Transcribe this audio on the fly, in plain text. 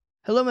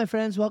Hello, my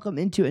friends. Welcome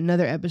into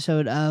another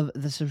episode of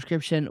the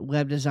Subscription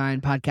Web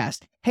Design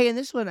Podcast. Hey, in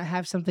this one, I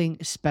have something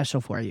special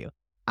for you.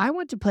 I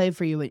want to play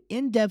for you an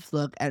in-depth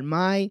look at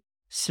my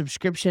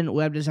subscription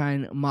web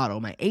design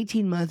model, my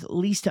 18-month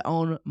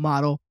lease-to-own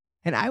model.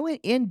 And I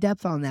went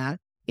in-depth on that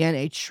in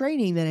a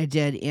training that I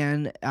did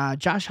in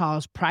Josh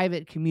Hall's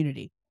private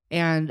community.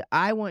 And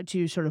I want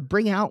to sort of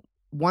bring out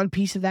one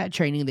piece of that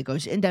training that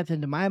goes in-depth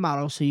into my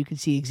model so you can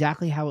see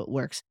exactly how it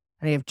works.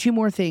 And I have two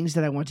more things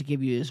that I want to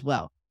give you as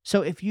well.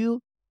 So if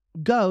you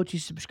go to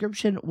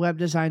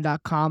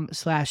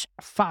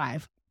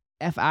subscriptionwebdesign.com/5,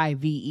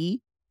 FIVE,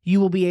 you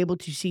will be able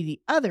to see the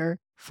other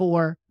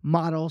four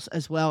models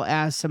as well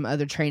as some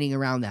other training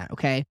around that.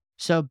 Okay.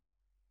 So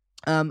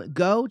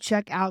go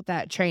check out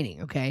that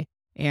training. Okay.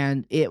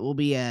 And it will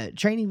be a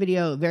training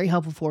video, very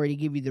helpful for you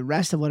to give you the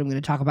rest of what I'm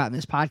going to talk about in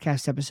this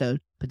podcast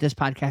episode. But this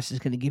podcast is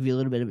going to give you a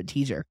little bit of a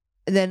teaser.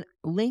 And then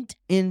linked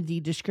in the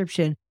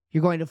description,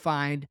 you're going to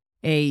find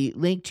a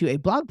link to a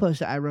blog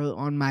post that I wrote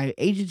on my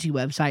agency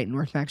website,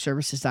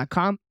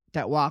 northmaxservices.com,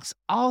 that walks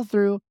all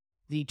through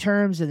the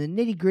terms and the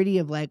nitty gritty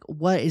of like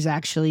what is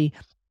actually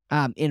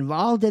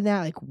involved in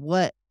that, like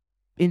what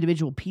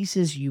individual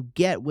pieces you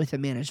get with a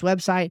managed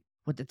website,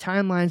 what the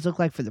timelines look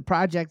like for the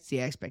projects, the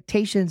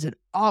expectations, and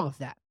all of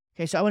that.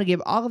 Okay, so I want to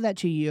give all of that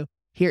to you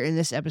here in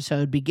this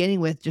episode, beginning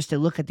with just a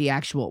look at the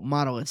actual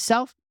model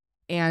itself.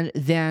 And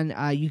then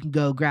you can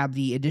go grab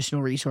the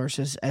additional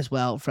resources as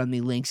well from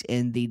the links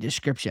in the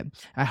description.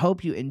 I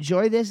hope you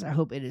enjoy this. I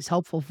hope it is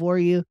helpful for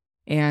you.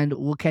 And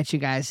we'll catch you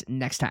guys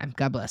next time.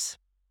 God bless.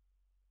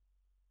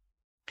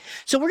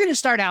 So we're going to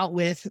start out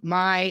with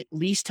my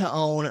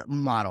lease-to-own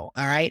model.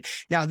 All right.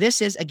 Now,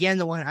 this is, again,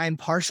 the one I'm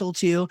partial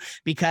to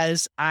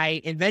because I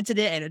invented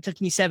it and it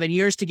took me 7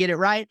 years to get it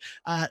right.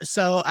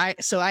 So I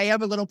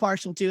am a little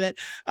partial to it.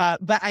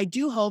 But I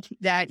do hope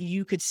that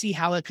you could see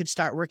how it could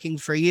start working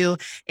for you.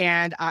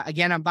 And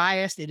again, I'm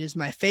biased. It is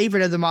my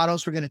favorite of the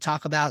models we're going to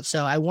talk about.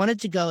 So I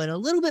wanted to go in a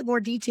little bit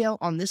more detail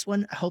on this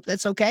one. I hope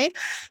that's okay.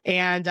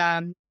 And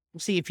we'll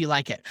see if you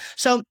like it.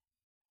 So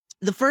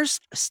the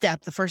first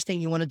step, the first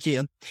thing you want to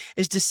do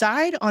is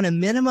decide on a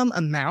minimum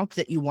amount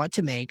that you want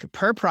to make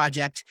per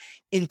project,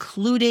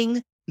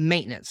 including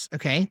maintenance.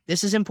 Okay.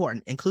 This is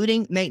important,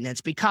 including maintenance,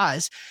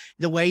 because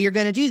the way you're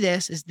going to do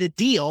this is the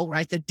deal,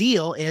 right? The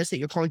deal is that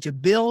you're going to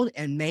build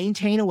and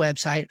maintain a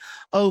website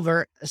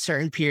over a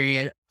certain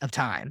period of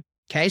time.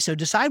 Okay. So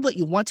decide what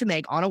you want to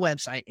make on a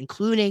website,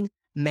 including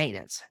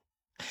maintenance.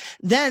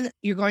 Then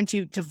you're going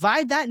to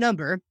divide that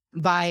number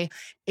by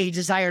a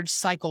desired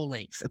cycle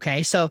length.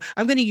 Okay. So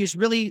I'm going to use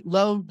really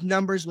low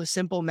numbers with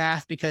simple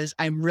math because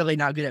I'm really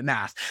not good at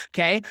math.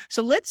 Okay.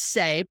 So let's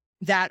say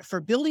that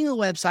for building a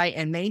website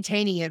and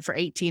maintaining it for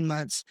 18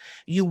 months,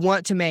 you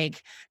want to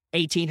make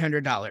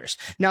 $1,800.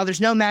 Now,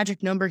 there's no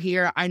magic number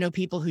here. I know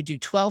people who do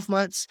 12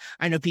 months.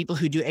 I know people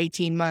who do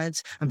 18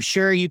 months. I'm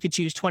sure you could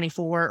choose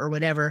 24 or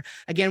whatever.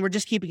 Again, we're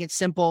just keeping it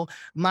simple.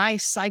 My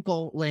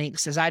cycle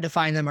lengths, as I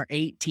define them, are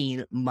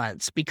 18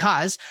 months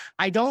because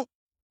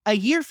a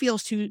year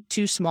feels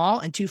too small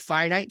and too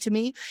finite to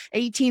me.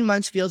 18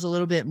 months feels a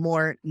little bit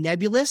more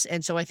nebulous.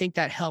 And so I think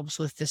that helps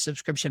with the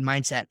subscription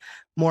mindset.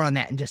 More on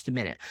that in just a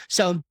minute.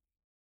 So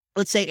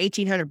let's say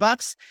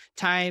 $1,800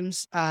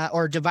 times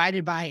or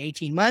divided by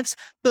 18 months,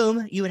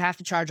 boom, you would have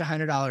to charge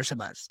 $100 a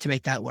month to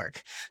make that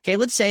work. Okay,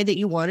 let's say that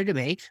you wanted to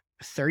make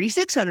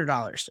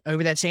 $3,600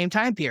 over that same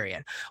time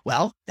period.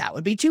 Well, that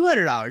would be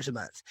 $200 a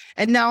month.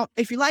 And now,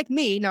 if you're like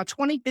me, now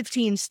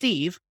 2015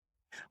 Steve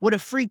would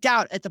have freaked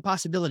out at the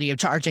possibility of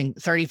charging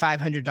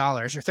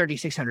 $3,500 or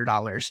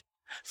 $3,600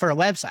 for a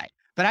website.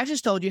 But I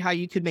just told you how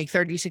you could make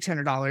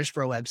 $3,600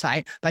 for a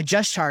website by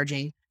just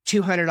charging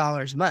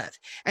 $200 a month.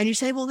 And you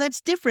say, well,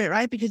 that's different,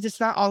 right? Because it's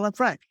not all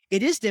upfront.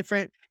 It is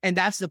different. And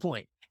that's the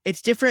point.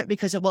 It's different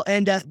because it will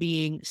end up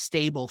being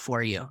stable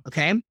for you.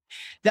 Okay.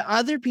 The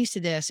other piece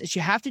of this is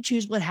you have to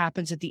choose what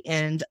happens at the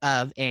end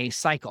of a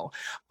cycle.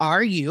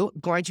 Are you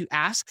going to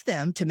ask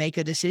them to make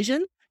a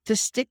decision to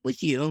stick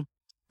with you?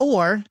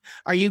 Or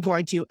are you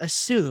going to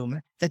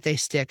assume that they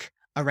stick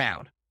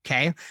around?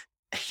 Okay.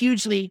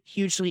 Hugely,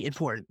 hugely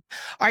important.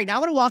 All right. Now I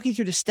want to walk you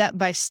through the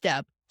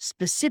step-by-step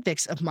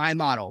specifics of my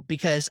model,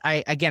 because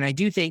I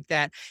do think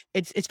that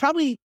it's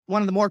probably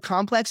one of the more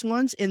complex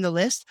ones in the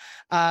list.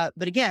 But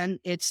again,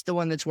 it's the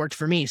one that's worked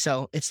for me.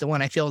 So it's the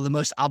one I feel the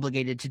most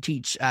obligated to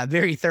teach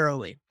very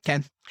thoroughly.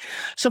 Okay.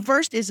 So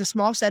first is a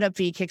small setup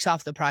fee kicks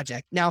off the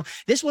project. Now,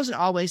 this wasn't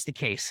always the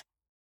case.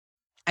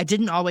 I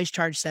didn't always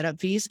charge setup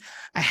fees.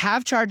 I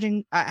have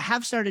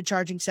started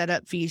charging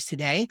setup fees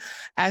today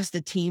as the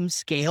team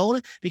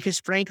scaled, because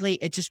frankly,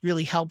 it just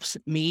really helps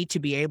me to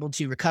be able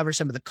to recover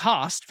some of the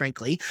cost,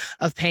 frankly,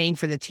 of paying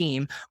for the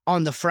team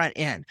on the front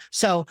end.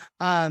 So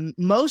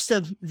most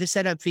of the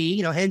setup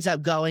fee, ends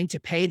up going to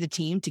pay the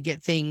team to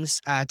get things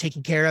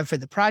taken care of for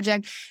the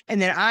project.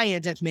 And then I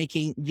end up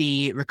making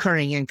the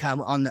recurring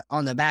income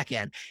on the back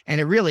end. And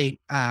it really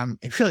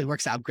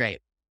works out great.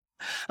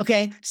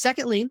 Okay.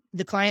 Secondly,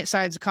 the client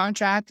signs a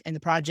contract and the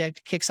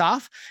project kicks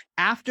off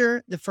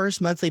after the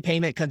first monthly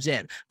payment comes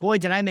in. Boy,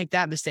 did I make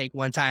that mistake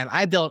one time.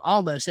 I built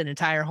almost an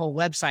entire whole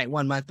website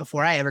 1 month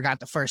before I ever got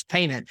the first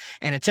payment,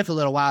 and it took a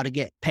little while to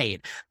get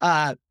paid.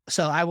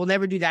 So I will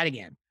never do that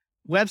again.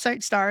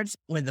 Website starts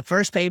when the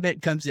first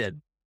payment comes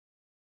in.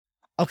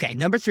 Okay.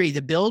 Number three,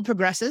 the build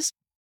progresses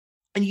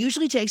and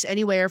usually takes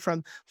anywhere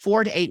from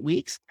 4 to 8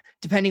 weeks,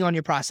 depending on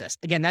your process.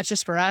 Again, that's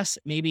just for us.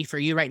 Maybe for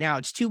you right now,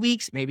 it's 2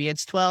 weeks, maybe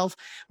it's 12.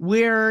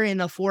 We're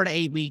in a 4 to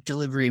 8 week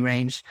delivery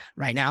range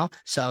right now.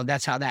 So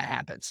that's how that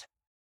happens.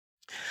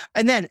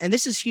 And then, and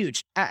this is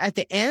huge, at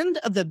the end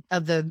of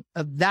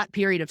that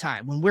period of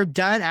time, when we're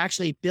done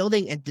actually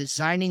building and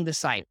designing the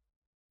site,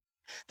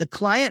 the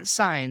client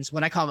signs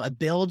what I call a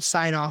build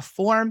sign off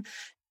form,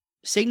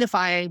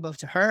 signifying both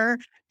to her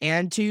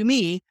and to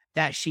me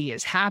that she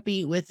is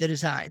happy with the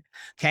design.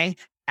 Okay.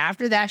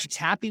 After that, she's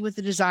happy with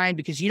the design,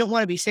 because you don't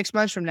want to be 6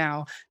 months from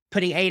now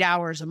putting 8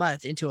 hours a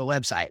month into a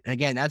website. And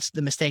again, that's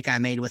the mistake I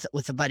made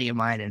with a buddy of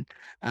mine,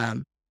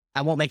 and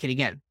I won't make it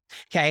again.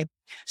 Okay.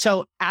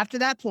 So after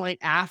that point,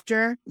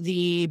 after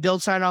the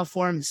build sign off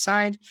form is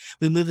signed,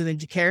 we move them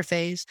into care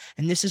phase.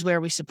 And this is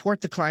where we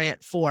support the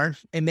client for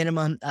a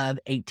minimum of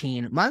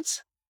 18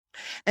 months.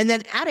 And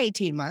then at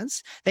 18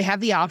 months, they have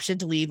the option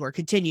to leave or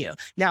continue.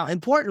 Now,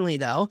 importantly,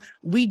 though,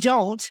 we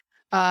don't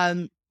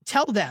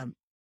tell them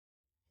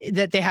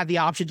that they have the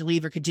option to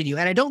leave or continue.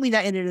 And I don't mean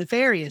that in a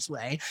nefarious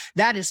way.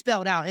 That is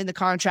spelled out in the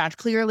contract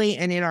clearly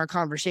and in our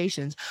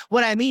conversations.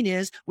 What I mean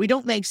is, we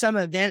don't make some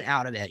event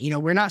out of it.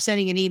 We're not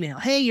sending an email,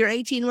 hey, your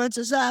 18 months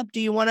is up. Do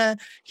you want to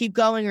keep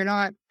going or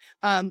not?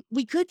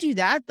 We could do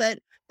that, but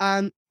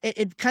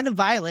it kind of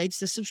violates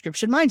the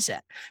subscription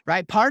mindset,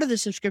 right? Part of the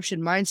subscription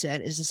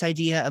mindset is this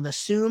idea of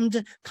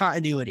assumed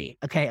continuity.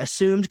 Okay.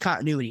 Assumed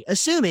continuity,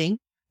 assuming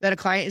that a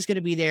client is going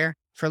to be there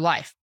for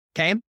life.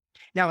 Okay.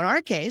 Now, in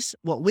our case,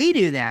 what we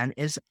do then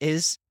is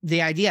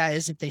the idea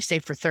is, if they stay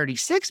for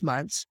 36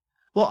 months,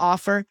 we'll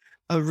offer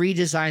a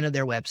redesign of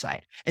their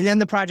website. And then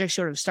the project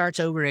sort of starts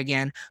over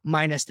again,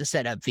 minus the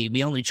setup fee.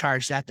 We only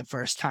charge that the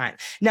first time.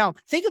 Now,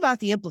 think about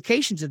the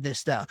implications of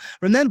this, though.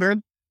 Remember,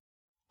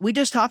 we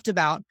just talked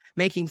about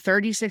making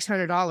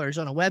 $3,600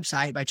 on a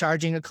website by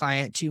charging a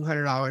client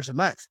 $200 a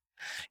month.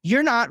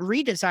 You're not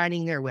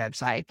redesigning their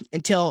website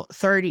until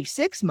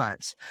 36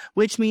 months,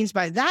 which means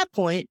by that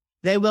point,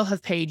 they will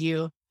have paid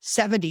you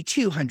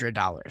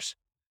 $7,200.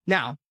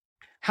 Now,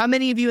 how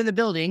many of you in the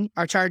building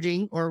are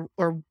charging or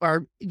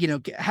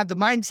have the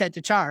mindset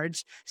to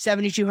charge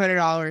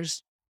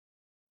 $7,200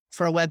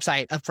 for a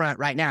website upfront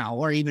right now,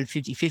 or even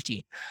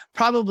 50-50?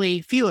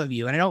 Probably few of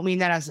you. And I don't mean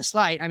that as a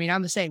slight. I mean,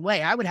 I'm the same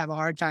way. I would have a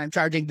hard time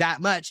charging that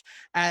much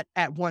at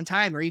one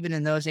time, or even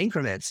in those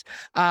increments.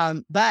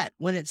 But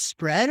when it's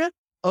spread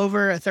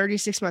over a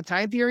 36-month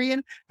time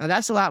period, now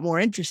that's a lot more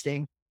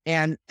interesting.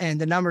 And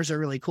the numbers are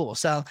really cool.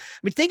 So I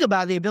mean, think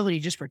about the ability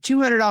just for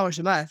 $200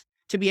 a month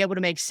to be able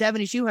to make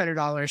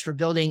 $7,200 for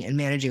building and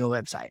managing a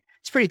website.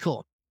 It's pretty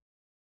cool.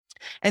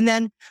 And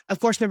then, of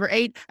course, number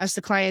 8, as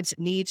the client's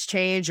needs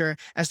change or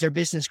as their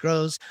business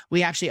grows,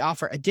 we actually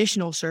offer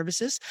additional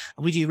services.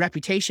 We do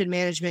reputation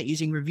management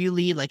using Review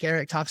Lead, like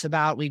Eric talks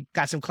about. We've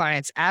got some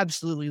clients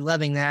absolutely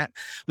loving that.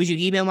 We do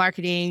email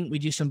marketing. We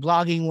do some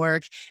blogging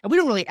work. And we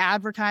don't really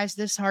advertise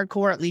this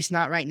hardcore, at least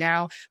not right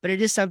now, but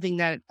it is something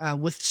that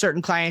with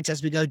certain clients,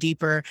 as we go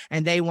deeper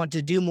and they want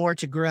to do more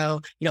to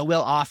grow,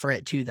 we'll offer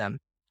it to them.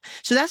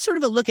 So that's sort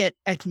of a look at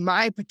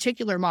my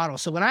particular model.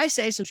 So when I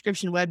say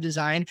subscription web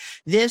design,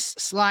 this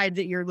slide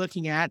that you're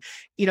looking at,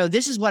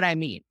 this is what I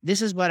mean.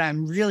 This is what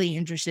I'm really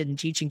interested in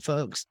teaching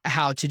folks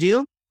how to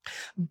do.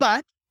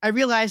 But I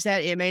realize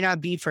that it may not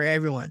be for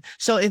everyone.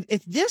 So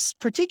if this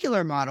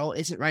particular model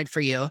isn't right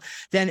for you,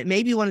 then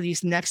maybe one of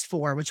these next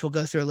 4, which we'll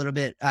go through a little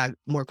bit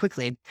more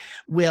quickly,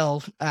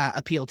 will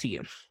appeal to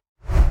you.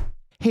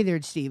 Hey there,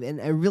 it's Steve,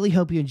 and I really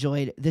hope you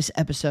enjoyed this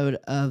episode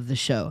of the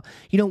show.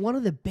 One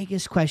of the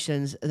biggest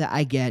questions that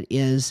I get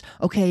is,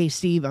 okay,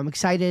 Steve, I'm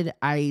excited.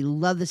 I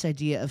love this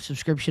idea of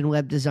subscription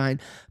web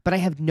design, but I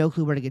have no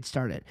clue where to get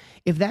started.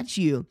 If that's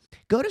you,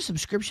 go to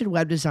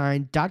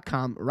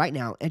subscriptionwebdesign.com right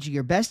now, enter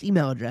your best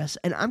email address,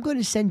 and I'm going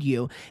to send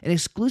you an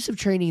exclusive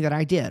training that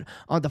I did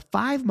on the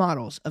 5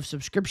 models of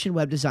subscription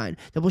web design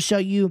that will show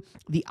you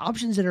the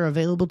options that are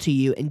available to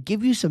you and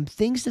give you some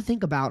things to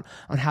think about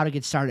on how to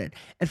get started.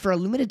 And for a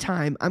limited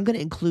time, I'm going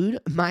to include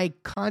my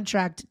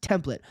contract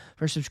template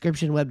for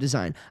subscription web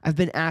design. I've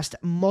been asked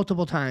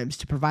multiple times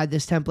to provide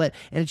this template,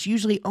 and it's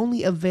usually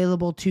only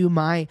available to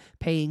my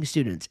paying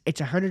students.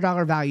 It's a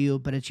 $100 value,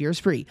 but it's yours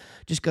free.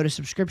 Just go to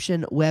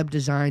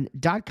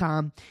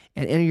subscriptionwebdesign.com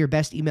and enter your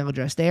best email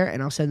address there,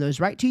 and I'll send those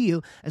right to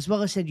you, as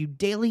well as send you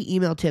daily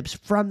email tips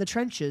from the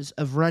trenches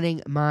of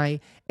running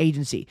my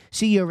agency.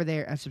 See you over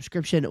there at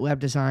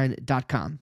subscriptionwebdesign.com.